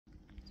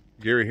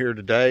Gary here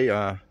today.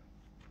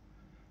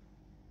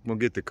 We'll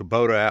get the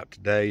kubota out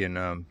today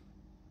and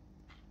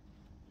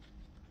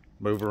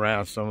move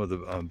around some of the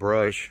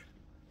brush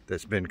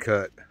that's been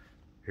cut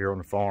here on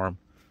the farm.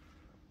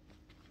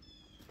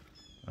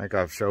 I think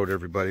I've showed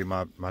everybody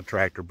my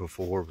tractor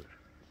before, but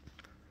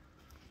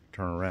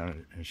turn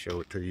around and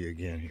show it to you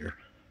again here.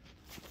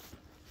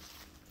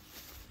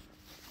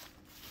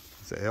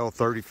 It's a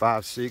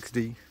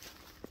L3560.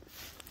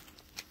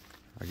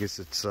 I guess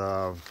it's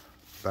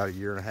about a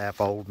year and a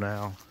half old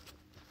now,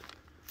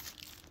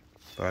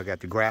 but I got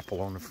the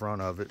grapple on the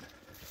front of it.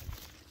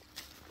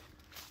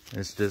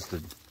 It's just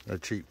a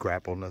cheap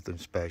grapple, nothing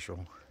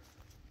special.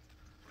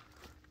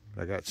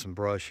 I got some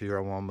brush here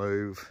I want to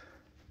move.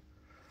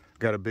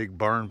 Got a big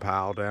burn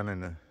pile down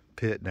in the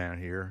pit down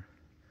here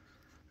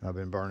I've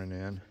been burning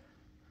in,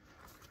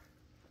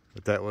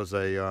 but that was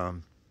a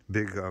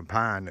big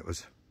pine that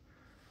was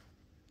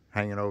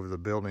hanging over the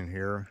building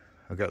here.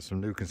 I got some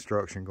new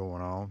construction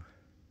going on.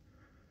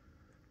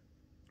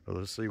 So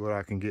let's see what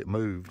I can get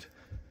moved.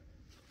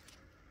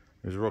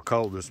 It was real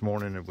cold this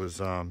morning. It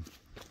was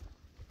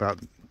about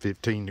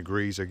 15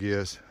 degrees, I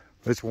guess.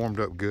 It's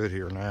warmed up good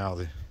here now.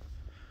 The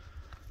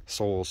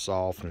soil's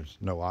soft and there's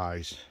no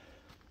ice.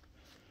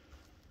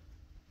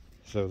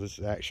 So this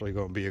is actually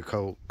going to be a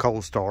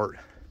cold start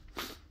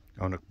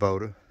on the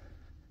kubota.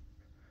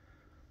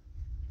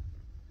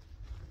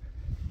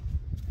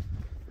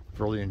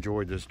 Really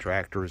enjoyed this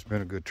tractor. It's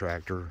been a good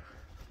tractor.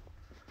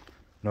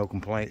 No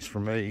complaints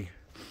from me,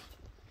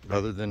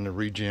 other than the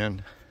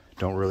regen.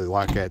 Don't really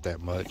like that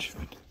much.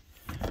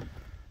 But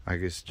I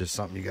guess it's just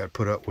something you got to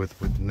put up with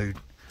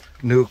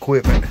new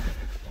equipment.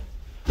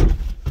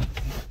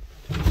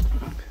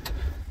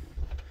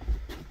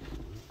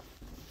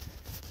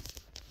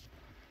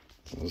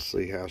 Let's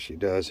see how she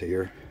does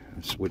here.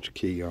 Switch a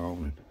key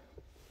on.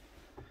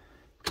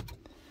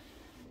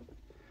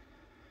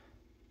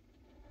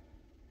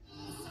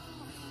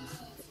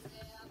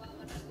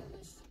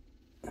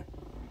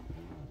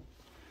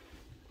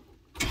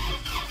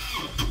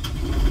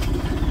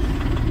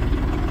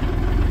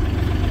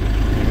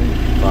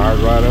 Fired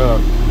right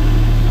up.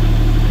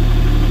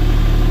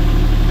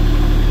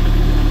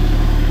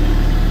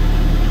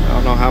 I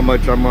don't know how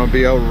much I'm going to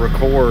be able to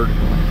record.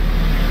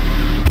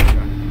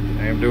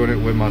 I am doing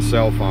it with my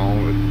cell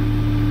phone,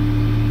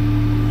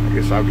 but I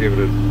guess I'll give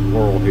it a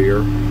whirl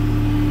here.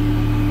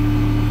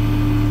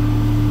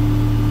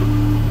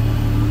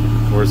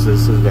 Of course,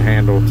 this is the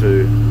handle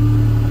to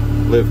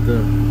lift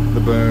the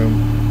boom,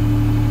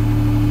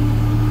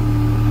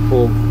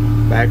 pull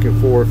back and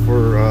forth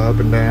for up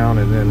and down,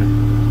 and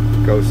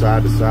then go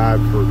side to side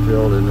for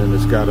tilt, and then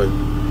it's got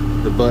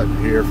the button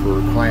here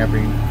for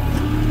clamping.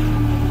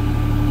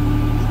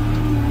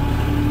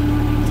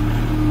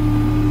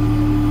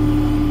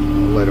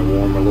 I'll let it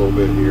warm a little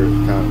bit here.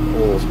 It's kind of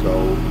oil's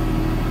cold.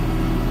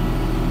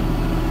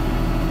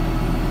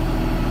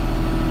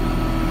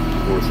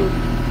 Of course, a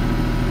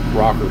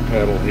rocker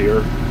pedal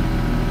here.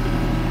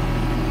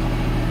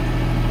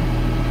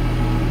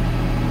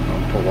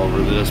 I'll pull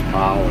over this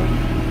pile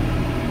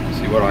and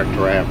see what I can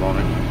grab on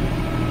it.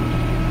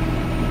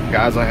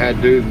 Guys, I had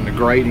to do the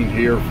grading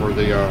here for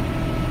the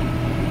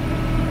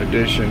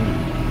addition.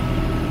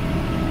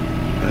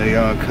 They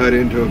cut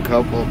into a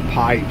couple of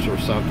pipes or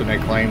something. They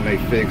claim they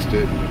fixed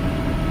it.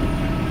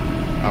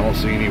 I don't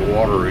see any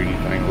water or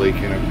anything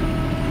leaking.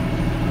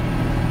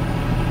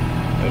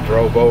 I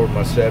drove over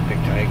my septic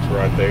tanks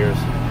right there.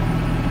 So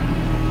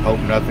hope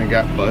nothing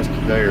got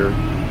busted there.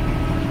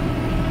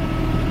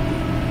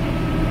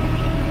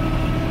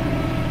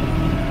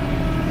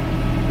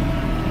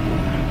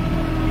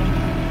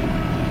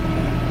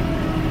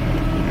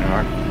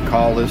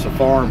 Call this a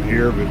farm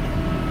here, but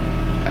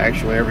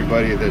actually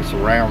everybody that's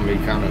around me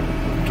kind of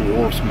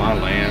dwarfs my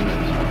land.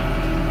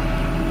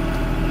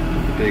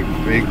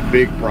 It's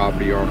big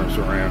property owners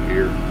around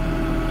here.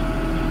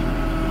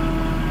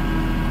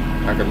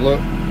 I can look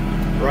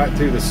right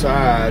through the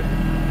side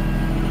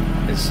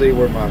and see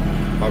where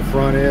my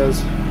front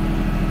is. I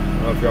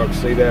don't know if y'all can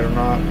see that or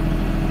not.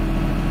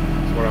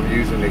 That's what I'm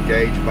using to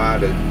gauge by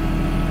to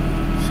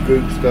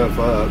scoop stuff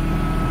up.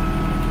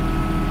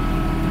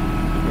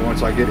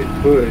 Once I get it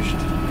pushed,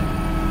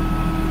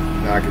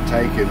 I can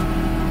take it,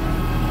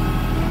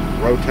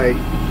 rotate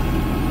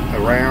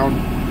around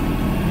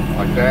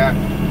like that.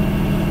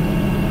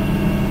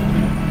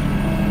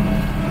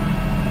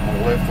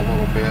 I'll lift a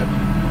little bit,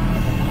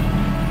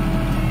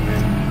 and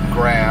then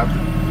grab,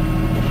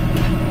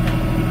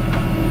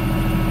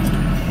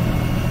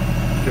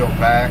 tilt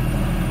back.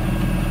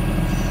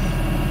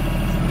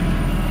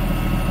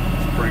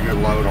 It's a pretty good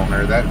load on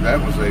there. That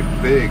was a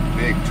big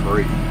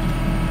tree.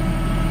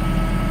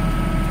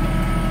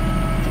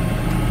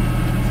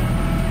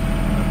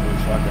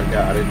 Like I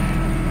got it.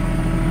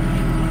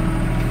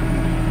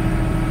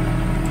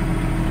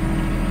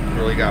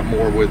 Really got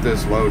more with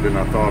this load than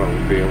I thought I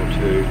would be able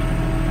to.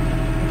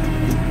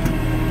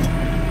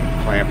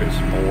 Clamp it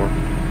some more.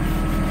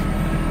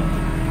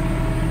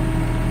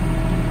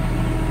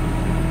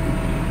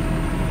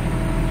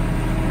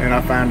 And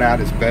I found out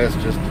it's best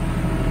just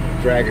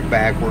drag it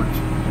backwards.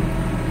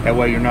 That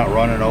way you're not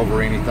running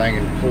over anything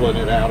and pulling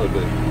it out of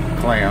the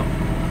clamp.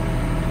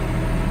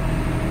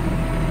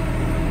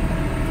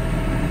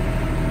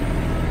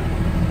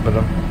 But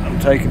I'm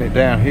taking it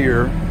down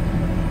here.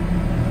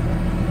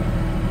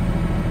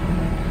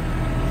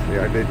 See,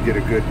 I did get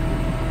a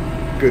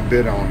good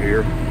bit on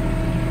here.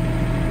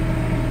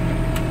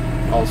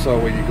 Also,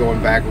 when you're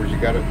going backwards, you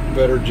got a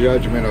better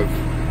judgment of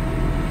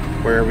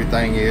where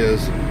everything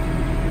is. So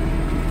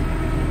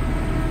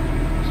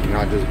you're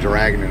not just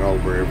dragging it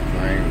over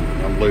everything.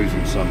 I'm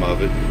losing some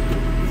of it.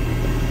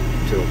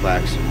 Tilt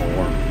back some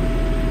more.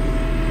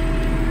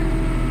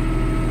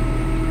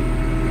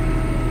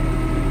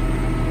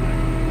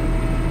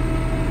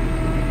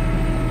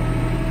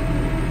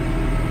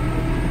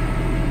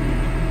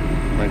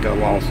 I think I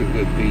lost a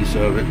good piece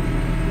of it.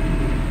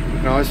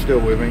 No, it's still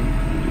with me.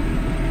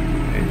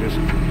 It just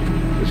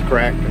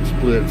cracked and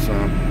split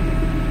some.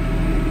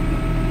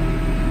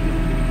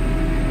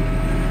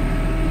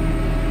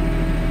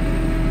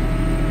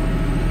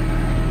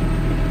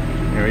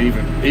 You know,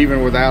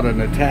 even without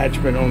an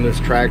attachment on this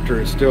tractor,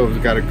 it still has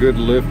got a good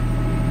lift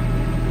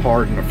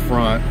part in the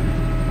front.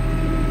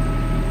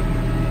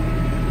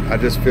 I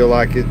just feel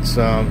like it's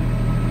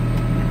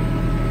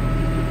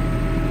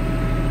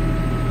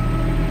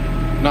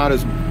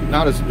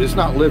it's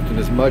not lifting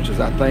as much as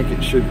I think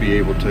it should be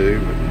able to.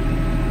 But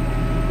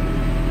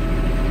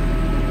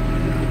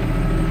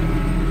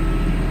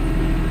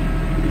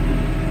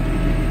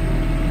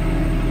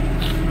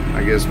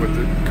I guess with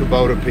the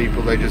Kubota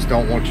people, they just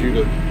don't want you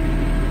to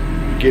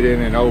get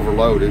in and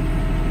overload it.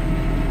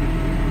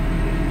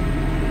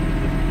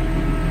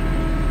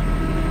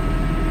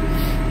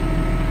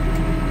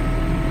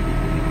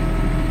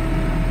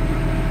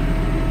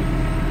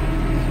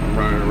 I'm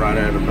running right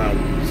at about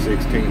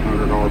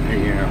 1,600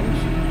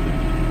 RPMs.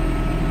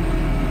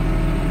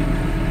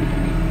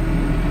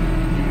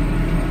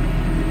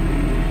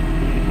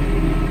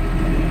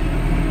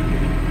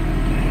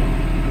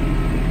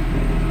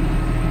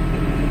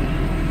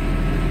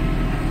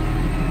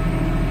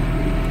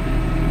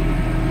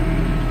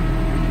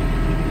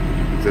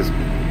 This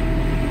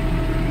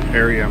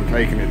area I'm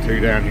taking it to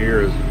down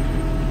here has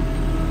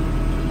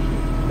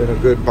been a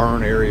good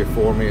burn area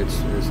for me.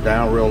 It's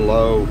down real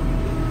low.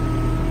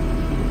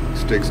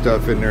 Stick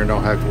stuff in there and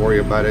don't have to worry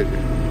about it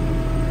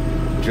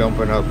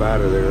jumping up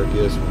out of there. I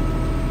guess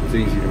it's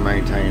easy to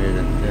maintain it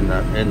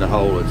in the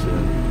hole it's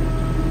in.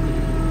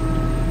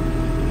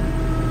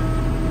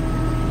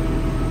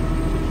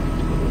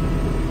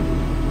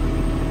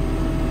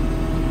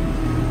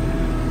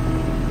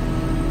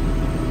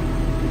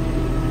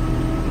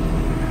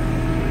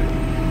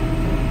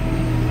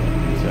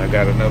 I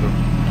got another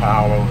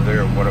pile over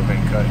there of what I've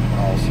been cutting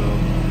also.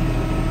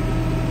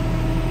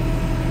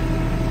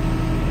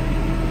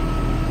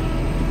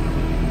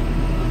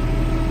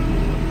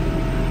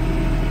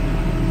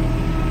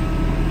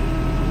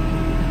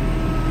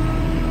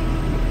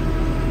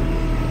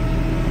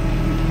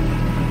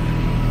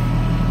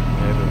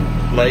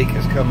 And the lake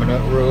is coming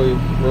up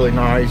really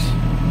nice.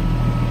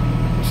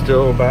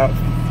 Still about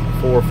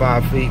 4 or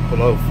 5 feet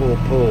below full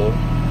pull.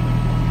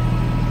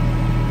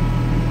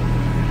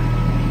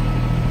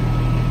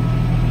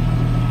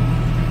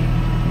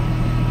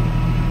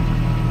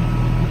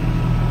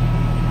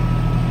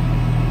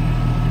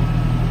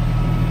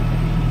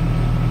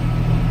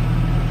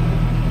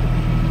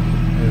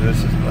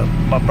 This is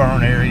my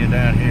burn area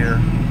down here.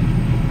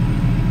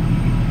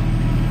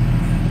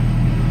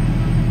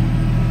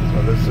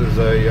 So this is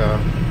a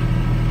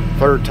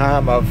third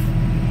time I've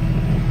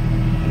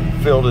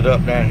filled it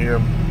up down here.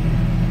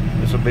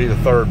 This will be the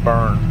third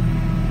burn.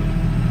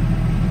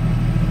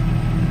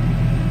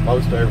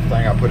 Most of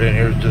everything I put in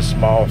here is just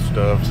small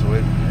stuff, so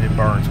it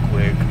burns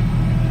quick.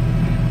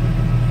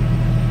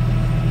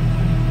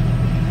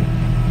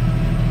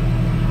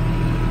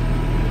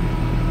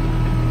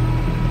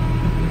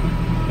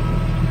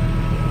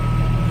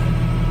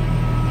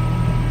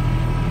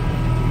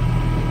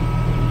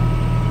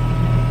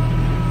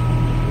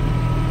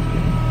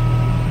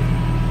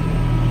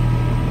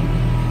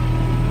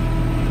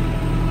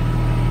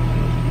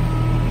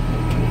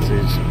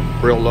 It's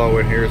real low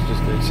in here.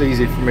 It's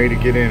easy for me to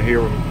get in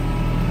here with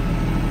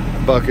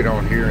a bucket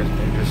on here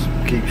and just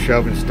keep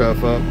shoving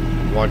stuff up,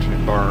 watching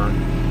it burn.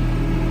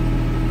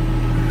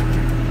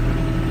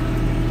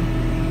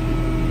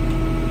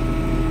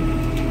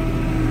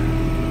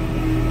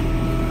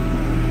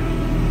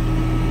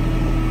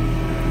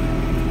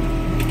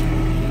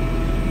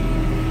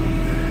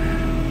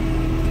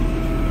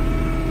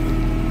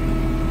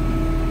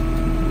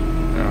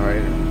 All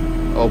right,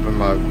 open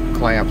my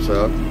clamps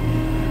up.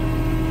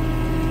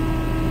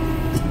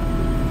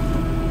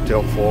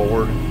 Tilt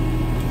forward,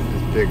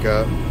 just pick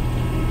up,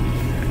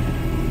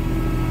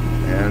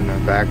 and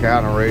back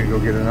out. I'm ready to go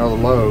get another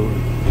load.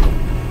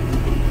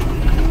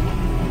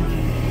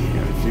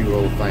 Got a few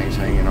little things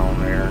hanging on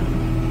there.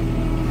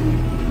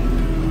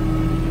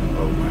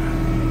 Oh,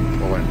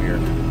 pull in here.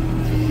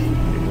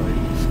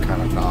 Just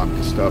kind of knock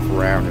the stuff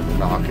around it,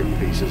 knocking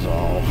pieces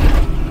off.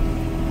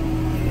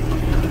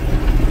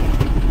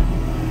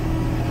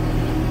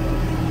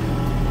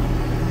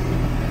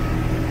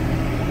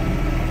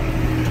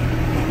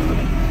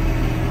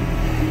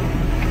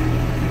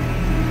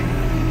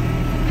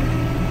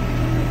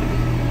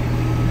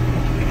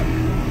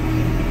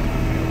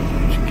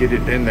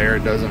 get it in there,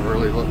 it doesn't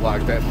really look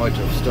like that much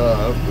of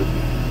stuff, but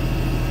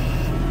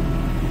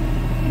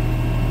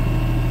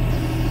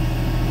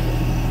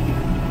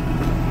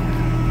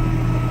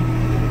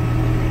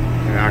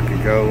and I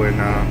could go and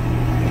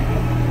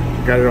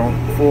got it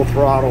on full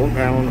throttle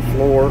down on the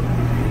floor,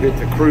 hit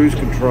the cruise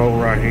control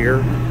right here.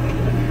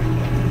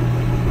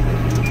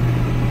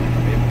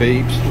 It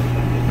beeps.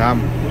 Now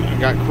I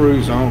got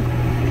cruise on.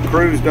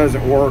 Cruise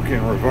doesn't work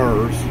in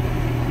reverse.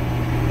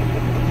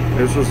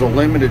 This was a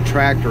limited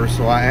tractor,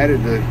 so I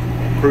added the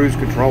cruise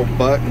control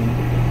button.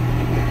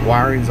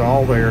 Wiring's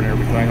all there and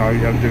everything. All you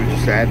gotta do is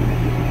just add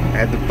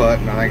the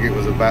button. I think it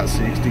was about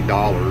 $60.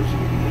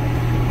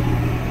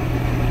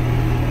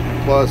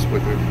 Plus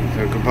with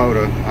the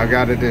Kubota, I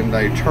got it in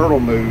the turtle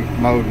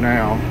mode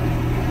now.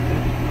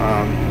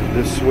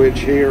 This switch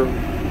here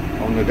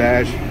on the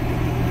dash,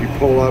 if you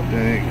pull up,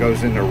 then it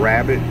goes into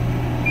rabbit.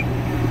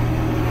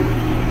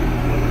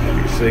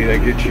 You see, they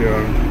get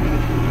you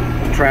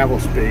travel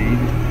speed.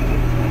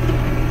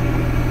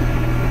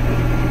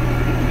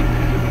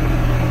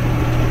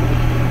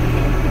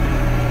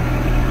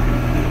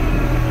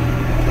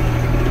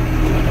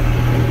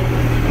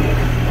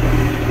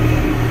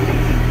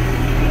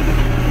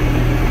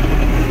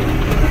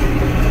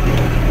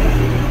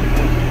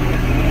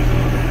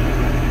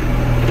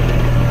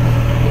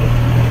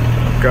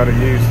 Got to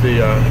use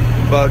the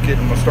bucket,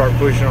 and we'll start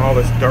pushing all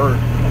this dirt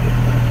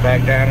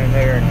back down in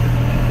there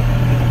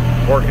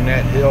and working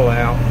that hill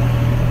out.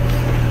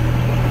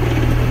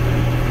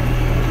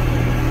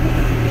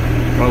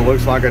 Well, it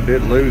looks like I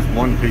did lose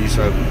one piece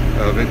of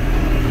it.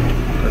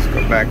 Let's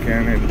go back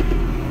in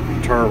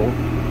and turtle.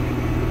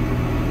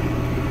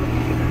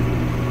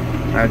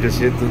 I just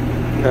hit the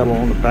pedal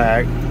on the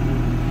back,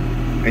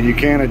 and you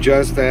can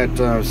adjust that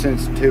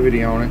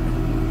sensitivity on it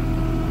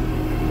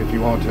if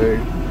you want to,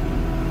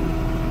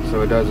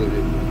 so it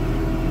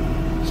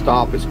doesn't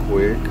stop as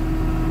quick.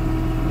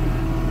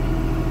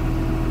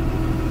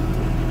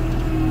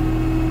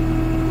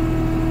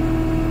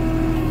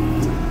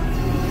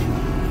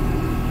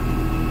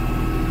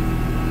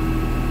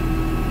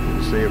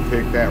 See it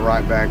pick that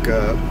right back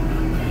up.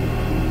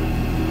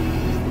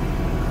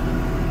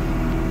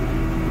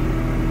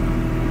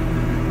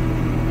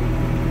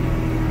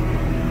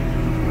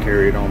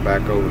 Carry it on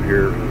back over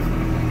here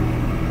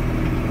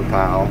with the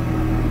pile.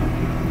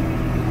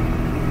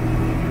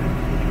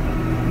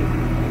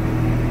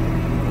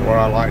 What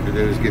I like to do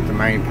is get the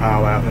main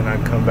pile out, then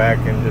I'd come back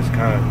and just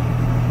kind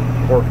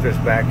of work this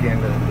back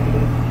into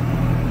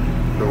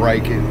the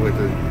rake it with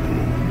the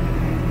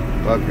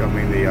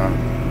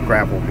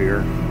grapple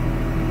here.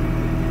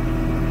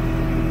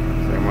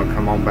 So I'm gonna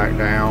come on back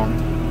down.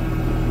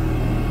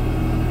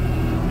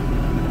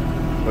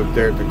 Look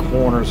there at the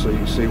corner so you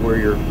can see where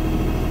your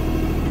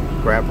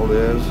grapple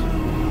is.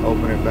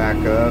 Open it back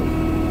up.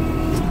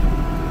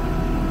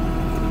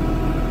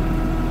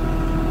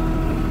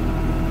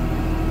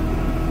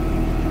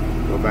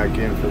 Back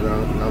in for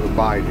another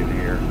bite in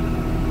here.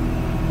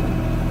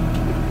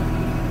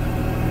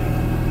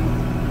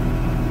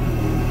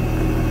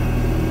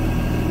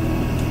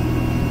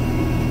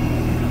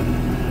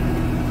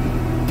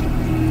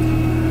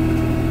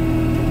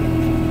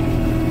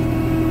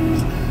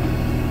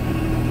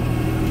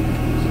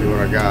 See what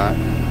I got.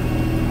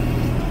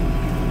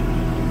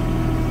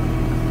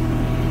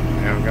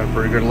 Yeah, I've got a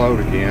pretty good load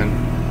again.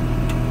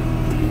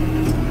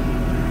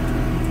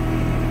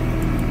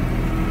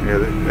 Yeah,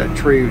 that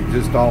tree was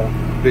just all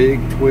big,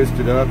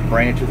 twisted up,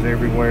 branches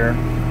everywhere.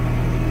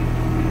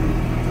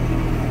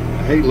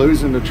 I hate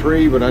losing the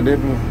tree, but I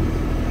didn't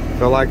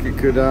feel like it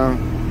could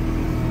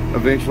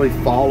eventually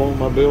fall on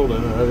my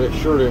building. I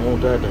sure didn't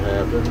want that to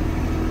happen.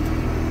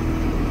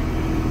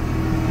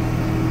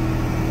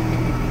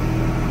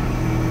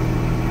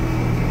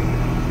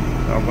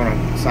 So I'm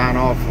gonna sign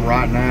off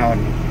right now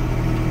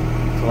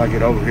until I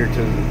get over here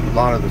to a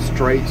lot of the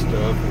straight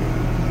stuff.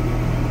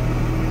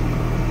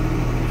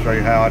 Show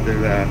you how I do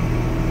that.